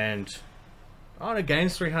 And it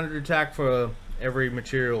gains 300 attack for every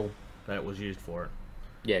material that was used for it.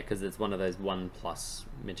 Yeah, because it's one of those 1+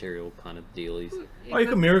 material kind of dealies. Oh, you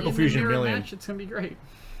can Miracle In the Fusion mirror million. match, it's gonna be great.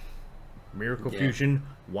 Miracle Yeah. Fusion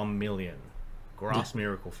 1 million. Grass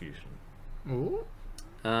Miracle Fusion. Ooh.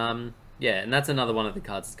 Yeah, and that's another one of the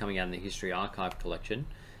cards that's coming out in the History Archive collection,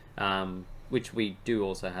 which we do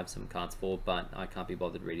also have some cards for, but I can't be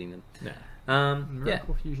bothered reading them. Yeah. Yeah,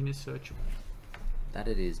 Miracle Fusion is searchable. that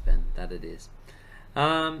it is, Ben. That it is.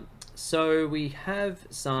 So we have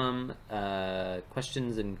some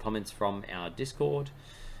questions and comments from our Discord.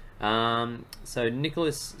 So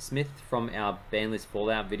Nicholas Smith from our Banlist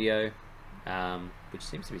Fallout video, which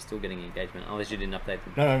seems to be still getting engagement, unless you didn't update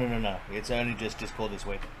them. No. It's only just Discord this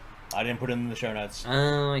week. I didn't put it in the show notes.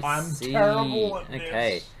 Oh, I I'm see. terrible at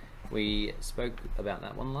Okay. this. We spoke about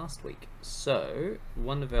that one last week. So,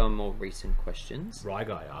 one of our more recent questions.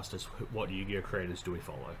 Guy asked us, what Yu-Gi-Oh! Creators do we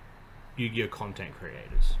follow? Yu-Gi-Oh! Content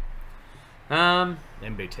creators.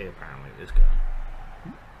 MBT apparently, this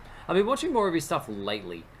guy. I've been watching more of his stuff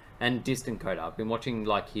lately, and Distant Coda. I've been watching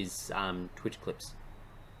like his Twitch clips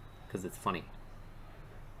because it's funny.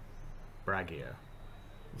 Braggia.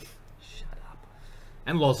 Shut up.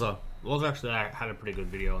 And Loza. Loza actually had a pretty good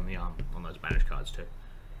video on the on those Spanish cards too.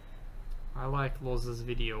 I like Loz's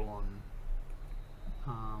video on.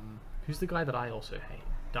 Who's the guy that I also hate?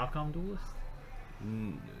 Dark Arm Duelist?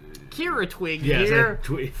 Kira Twig here.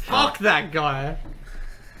 Fuck that guy.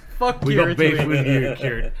 Fuck We Kira got beef Twig. with you,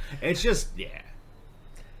 Kieran. It's just, yeah.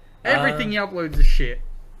 Everything he uploads is shit.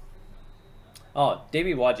 Oh,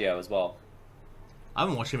 DBYGO as well. I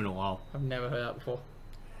haven't watched him in a while. I've never heard that before.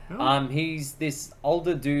 He's this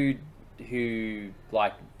older dude who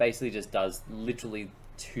like basically just does literally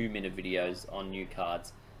 2-minute videos on new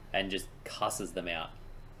cards and just cusses them out.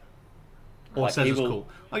 Or Like, says he it's will- cool.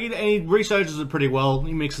 Like he researches it pretty well.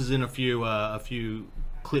 He mixes in a few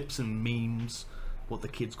clips and memes, what the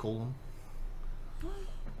kids call them.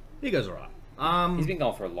 He goes alright. He's been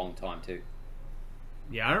going for a long time too.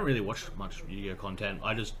 Yeah, I don't really watch much Yu-Gi-Oh content.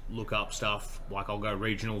 I just look up stuff. Like I'll go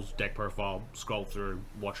regionals, deck profile, scroll through,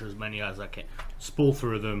 watch as many as I can, spool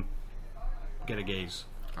through them, get a gaze.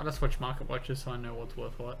 I just watch market watches so I know what's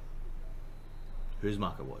worth what. Who's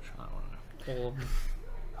Market Watch? I don't want to know. All of them.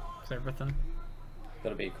 It's everything. Got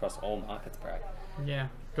to be across all markets, Brad. Yeah.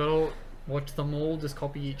 Gotta watch them all just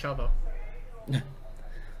copy each other.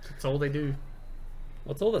 That's all they do.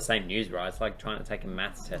 Well, it's all the same news, right? It's like trying to take a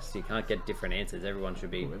maths test. You can't get different answers. Everyone should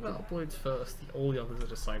be. Whoever uploads first, all the others are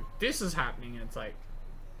just like, this is happening, and it's like,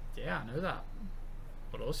 yeah, I know that.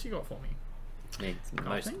 What else you got for me? It's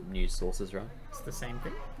most Nothing? news sources, right? It's the same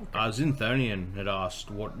thing. Zinthonian had asked,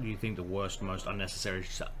 "What do you think the worst, most unnecessary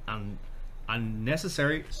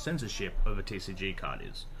censorship of a TCG card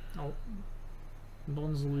is?" Oh,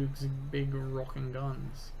 Donzalug's big rocking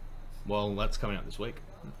guns. Well, that's coming up this week.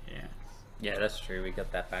 Yeah. Yeah, that's true. We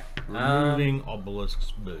got that back. Removing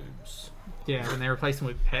Obelisk's boobs. Yeah, when they replaced them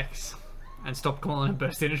with Pex and stopped calling it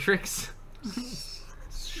Burstinatrix. It's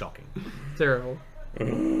shocking. Terrible.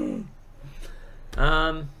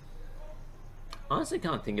 Honestly,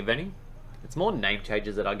 can't think of any. It's more name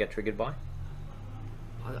changes that I get triggered by.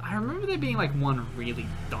 I remember there being like one really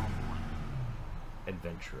dumb one.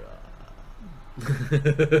 Adventurer.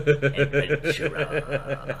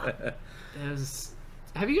 There's.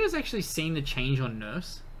 Have you guys actually seen the change on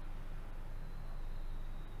Nurse?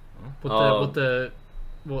 What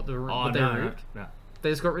they removed? No. They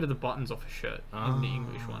just got rid of the buttons off a shirt in the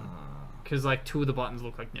English one because like two of the buttons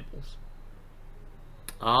look like nipples.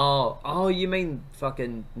 Oh, you mean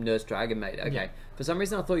fucking Nurse Dragon Maid? Okay. Yeah. For some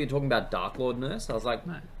reason, I thought you were talking about Dark Lord Nurse. I was like,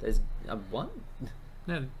 No. there's what?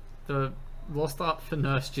 No, the Lost Art for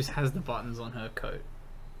Nurse just has the buttons on her coat.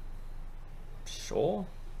 Sure,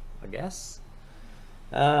 I guess.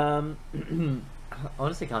 Honestly,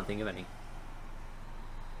 can't think of any.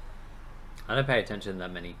 I don't pay attention to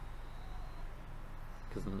that many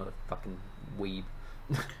because I'm not a fucking weeb.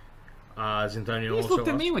 Zinthonian You just also looked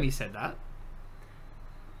at asked, me when he said that.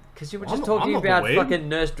 Because you were I'm just not- talking I'm not about the weeb. fucking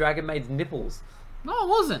Nurse Dragon Maid's nipples. No, I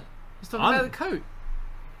wasn't. He's talking I'm- about the coat.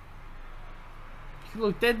 You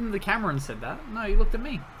looked dead in the camera and said that. No, you looked at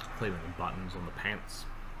me. leaving the buttons on the pants.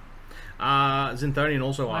 Zinthonian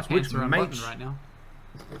also My asked, pants which are unbuttoned mates... right now.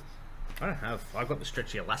 I've got the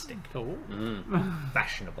stretchy elastic. Cool.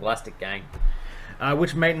 Fashionable. Elastic Gang.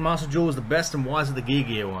 Which mate in Master Duel is the best and why is it the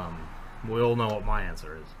Gear one? We all know what my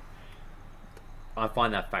answer is. I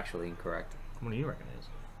find that factually incorrect. What do you reckon it is?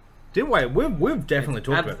 Didn't we? We've definitely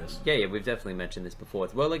talked about this. Yeah, we've definitely mentioned this before.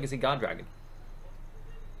 It's World Legacy Guard Dragon.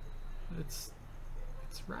 It's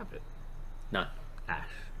Rabbit. No. Ash.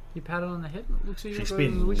 You pat it on the head and it looks like She you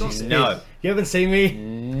spins. we got She it. spins. No. You haven't seen me?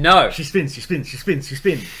 No! She spins, she spins, she spins, she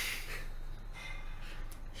spins.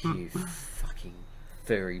 You fucking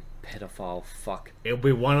furry pedophile fuck. It'll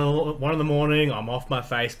be one in the morning, I'm off my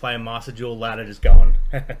face playing Master Duel ladder just going.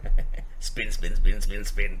 Spin, spin, spin, spin,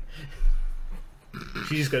 spin.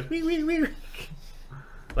 She just goes wee wee wee.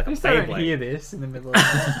 Like a I just don't hear Beyblade. this in the middle of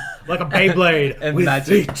it. Like a Beyblade with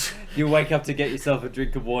Imagine. feet. You wake up to get yourself a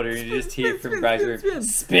drink of water and you just hear from Brad's room,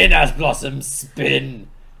 spin, Ash Blossom, spin!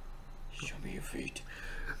 Show me your feet.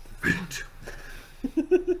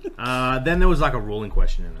 Then there was like a ruling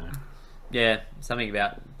question in there. Yeah, something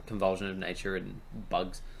about convulsion of nature and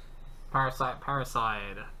bugs. Parasite.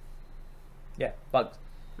 Yeah, bugs.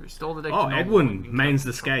 Restore the deck Oh, to normal Edwin and mains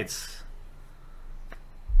the control. skates.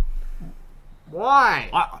 Why?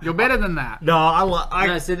 You're better than that. No,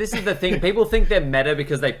 No, so this is the thing. People think they're meta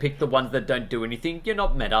because they pick the ones that don't do anything. You're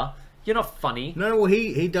not meta. You're not funny. No, well,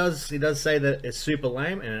 he does say that it's super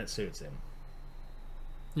lame and it suits him.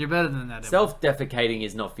 You're better than that. Edwin. Self-defecating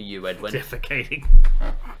is not for you, Edwin. Defecating.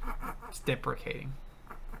 It's deprecating.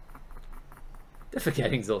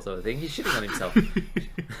 Defecating's also a thing. He's shitting on himself.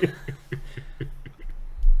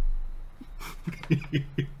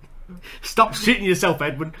 Stop shitting yourself,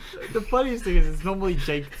 Edwin. The funniest thing is, it's normally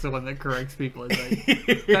Jake the one that corrects people. It's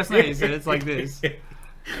like, that's not what he said. It's like this.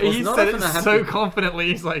 He not said it often I have so to- confidently.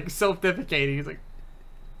 He's like self-defecating. He's like,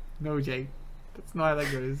 "No, Jake, that's not how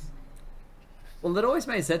that goes." Well, that always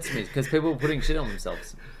made sense to me because people were putting shit on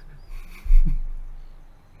themselves.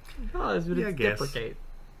 No, it's, Yeah, I it's guess. deprecate.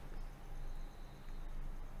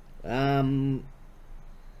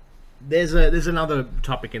 There's another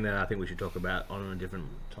topic in there I think we should talk about on a different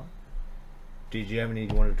time. Did you have any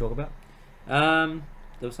you wanted to talk about?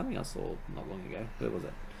 There was something I saw not long ago. Where was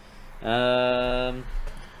it?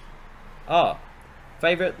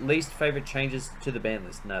 Favorite, least favorite changes to the ban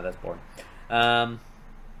list? No, that's boring.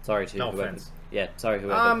 Sorry to No whoever. offense. Yeah, sorry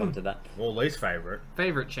whoever commented that. Well, least favorite.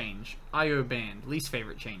 Favorite change. IO banned. Least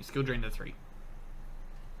favorite change. Skill drain to 3.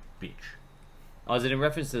 Bitch. Oh, is it in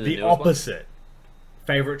reference to the The newest one? opposite.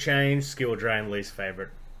 Favorite change, skill drain, least favorite.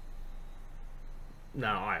 No,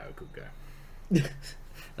 IO could go.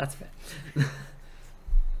 That's fair.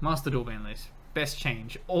 Master Duel ban list. Best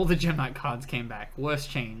change. All the Gem Knight cards came back. Worst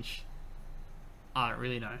change. I don't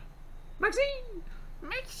really know.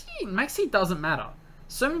 Maxi doesn't matter.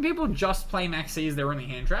 So many people just play Maxi as their only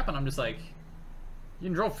hand trap, and I'm just like, you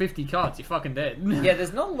can draw 50 cards, you're fucking dead. Yeah,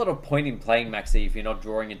 there's not a lot of point in playing Maxi if you're not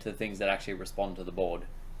drawing into things that actually respond to the board.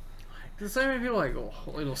 There's so many people like,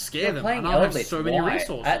 oh, it'll scare You're them. playing And I have Eldritch, so many why?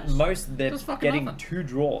 resources. At most, they're Does fucking getting nothing. 2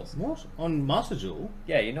 draws. What? On Master Duel?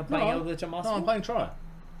 Yeah, you're not playing Eldritch on Master No, I'm Duel? playing Try.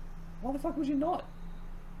 Why the fuck would you not?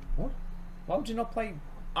 What? Why would you not play...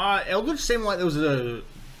 Eldritch seemed like there was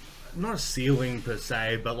not a ceiling per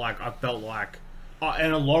se, but like I felt like,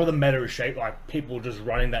 and a lot of the meta is shaped like people just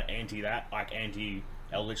running that anti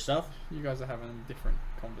Eldritch stuff. You guys are having different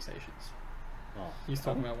conversations. Oh, He's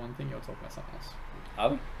talking about one thing, you're talking about something else. Are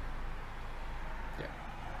we? Yeah.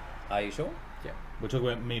 Are you sure? Yeah. we're talking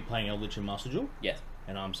about me playing Eldritch in Master Duel, Yes.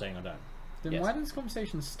 and I'm saying I don't. Then Yes. why did this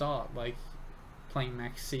conversation start? Like, playing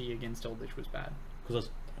Max C against Eldritch was bad. Because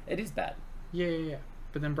It is bad. Yeah.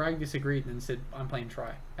 But then Bragg disagreed and said, I'm playing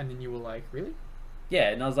Try. And then you were like, really? Yeah,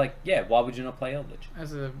 and I was like, yeah, why would you not play Eldritch?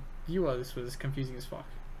 As a viewer, this was confusing as fuck.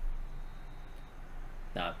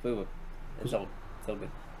 No, we were... It's all good.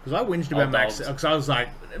 I whinged about Old Max, dogs. because I was like,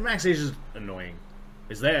 Max is just annoying.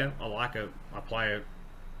 It's there, I like it, I play it,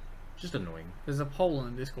 just annoying. There's a poll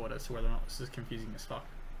in the Discord as to whether or not this is confusing as fuck.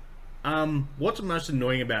 What's most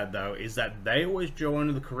annoying about it, though, is that they always draw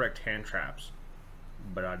into the correct hand traps,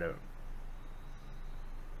 but I don't.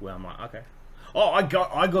 Well, I'm like, okay. Oh, I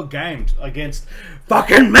got gamed against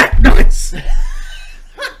fucking Mac Knights.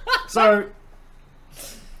 So,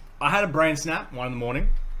 I had a brain snap 1 in the morning.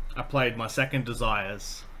 I played my second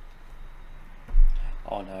Desires,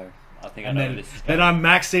 Oh no. I think I and know then where this is then going.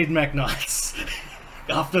 I maxied Mac Knights.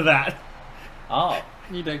 After that, Oh,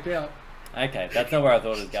 You decked out. okay. That's not where I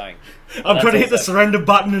thought it was going. I'm That's trying to hit the also- surrender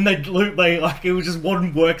button, and they like it just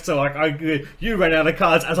wouldn't work. So like you ran out of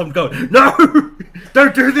cards as I'm going. No,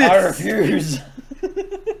 don't do this. I refuse.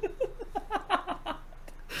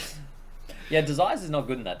 Yeah, Desires is not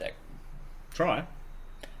good in that deck. Try.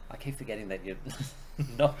 I keep forgetting that you're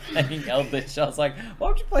not playing Eldritch. I was like, why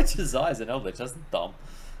would you play Desires in Eldritch? That's dumb.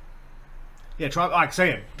 Yeah, try. Like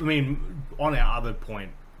saying, I mean, on our other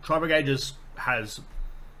point, Tri Brigade just has.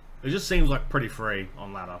 It just seems like pretty free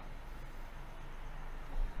on ladder.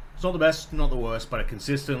 It's not the best, not the worst, but it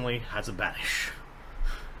consistently has a banish,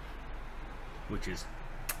 which is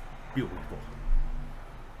beautiful.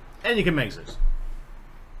 And you can make this.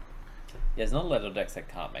 Yeah, there's not a lot of decks that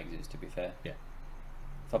can't make Zeus, to be fair. Yeah.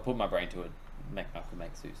 If I put my brain to it, I could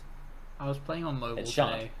make Zeus. I was playing on mobile It's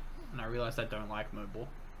sharp. today, and I realized I don't like mobile.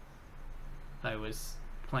 I was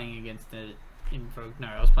playing against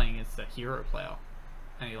I was playing against a hero player.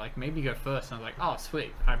 And he like, maybe go first. And I was like, oh,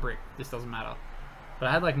 sweet, I brick. This doesn't matter. But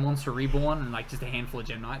I had like Monster Reborn and like just a handful of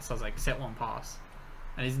Gem Knights, so I was like, set one pass.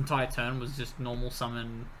 And his entire turn was just normal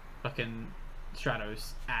summon, fucking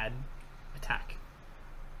Stratos, add, attack.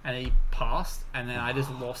 And he passed, and then I just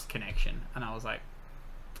lost connection. And I was like,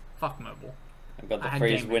 fuck mobile. I've got I the had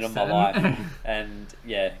freest game win of my mix. life. And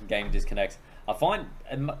yeah, game disconnects. I find,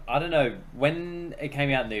 I don't know, when it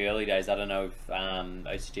came out in the early days, I don't know if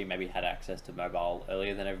OCG maybe had access to mobile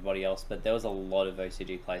earlier than everybody else, but there was a lot of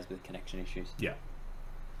OCG players with connection issues. Yeah.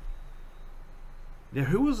 Yeah,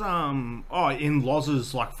 who was in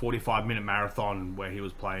Loz's like 45-minute marathon where he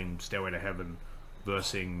was playing Stairway to Heaven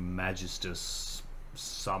versus Magistus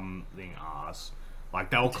something arse. Like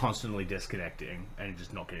they were constantly disconnecting and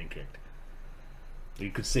just not getting kicked. You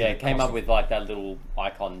could see Yeah, the it came cost up of- with like that little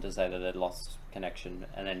icon to say that they'd lost connection,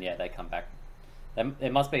 and then yeah, they come back.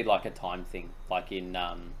 There must be like a time thing, like in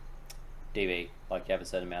DB, like you have a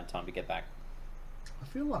certain amount of time to get back. I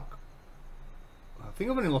think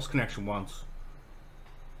I've only lost connection once.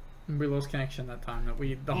 We lost connection that time.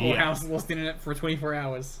 The whole Yeah. house lost internet for 24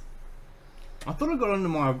 hours. I thought I got onto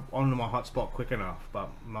my hotspot quick enough, but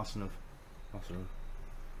mustn't have.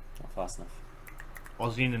 Not fast enough.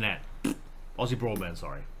 Aussie internet, Aussie broadband.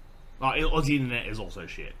 Sorry, Aussie internet is also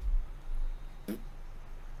shit.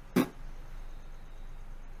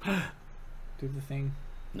 Do the thing.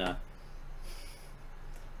 No. I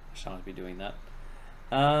shan't be doing that.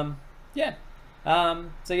 Yeah.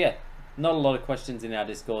 So yeah, not a lot of questions in our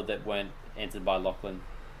Discord that weren't answered by Lachlan,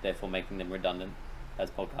 therefore making them redundant. as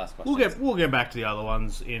podcast questions. We'll get back to the other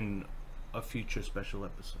ones in a future special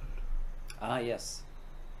episode. Ah, yes.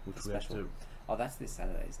 Which we have Special. to Oh, that's this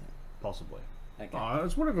Saturday, isn't it? possibly. Okay.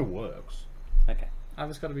 It's whatever works. Okay. I've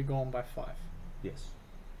just got to be gone by 5. Yes.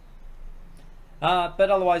 But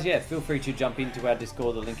otherwise, yeah, feel free to jump into our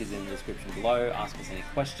Discord. The link is in the description below. Ask us any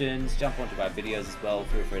questions. Jump onto our videos as well.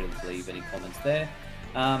 Feel free to leave any comments there.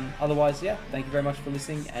 Otherwise, yeah, thank you very much for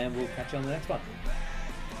listening, and we'll catch you on the next one.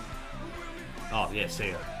 Oh, yeah, see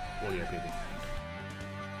ya. Audio people.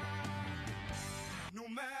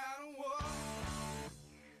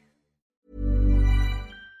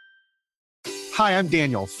 Hi, I'm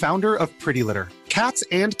Daniel, founder of Pretty Litter. Cats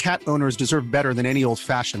and cat owners deserve better than any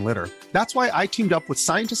old-fashioned litter. That's why I teamed up with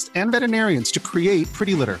scientists and veterinarians to create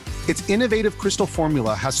Pretty Litter. Its innovative crystal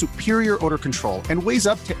formula has superior odor control and weighs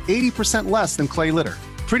up to 80% less than clay litter.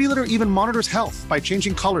 Pretty Litter even monitors health by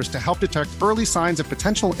changing colors to help detect early signs of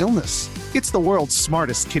potential illness. It's the world's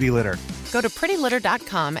smartest kitty litter. Go to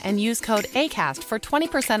prettylitter.com and use code ACAST for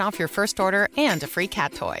 20% off your first order and a free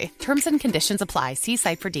cat toy. Terms and conditions apply. See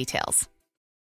site for details.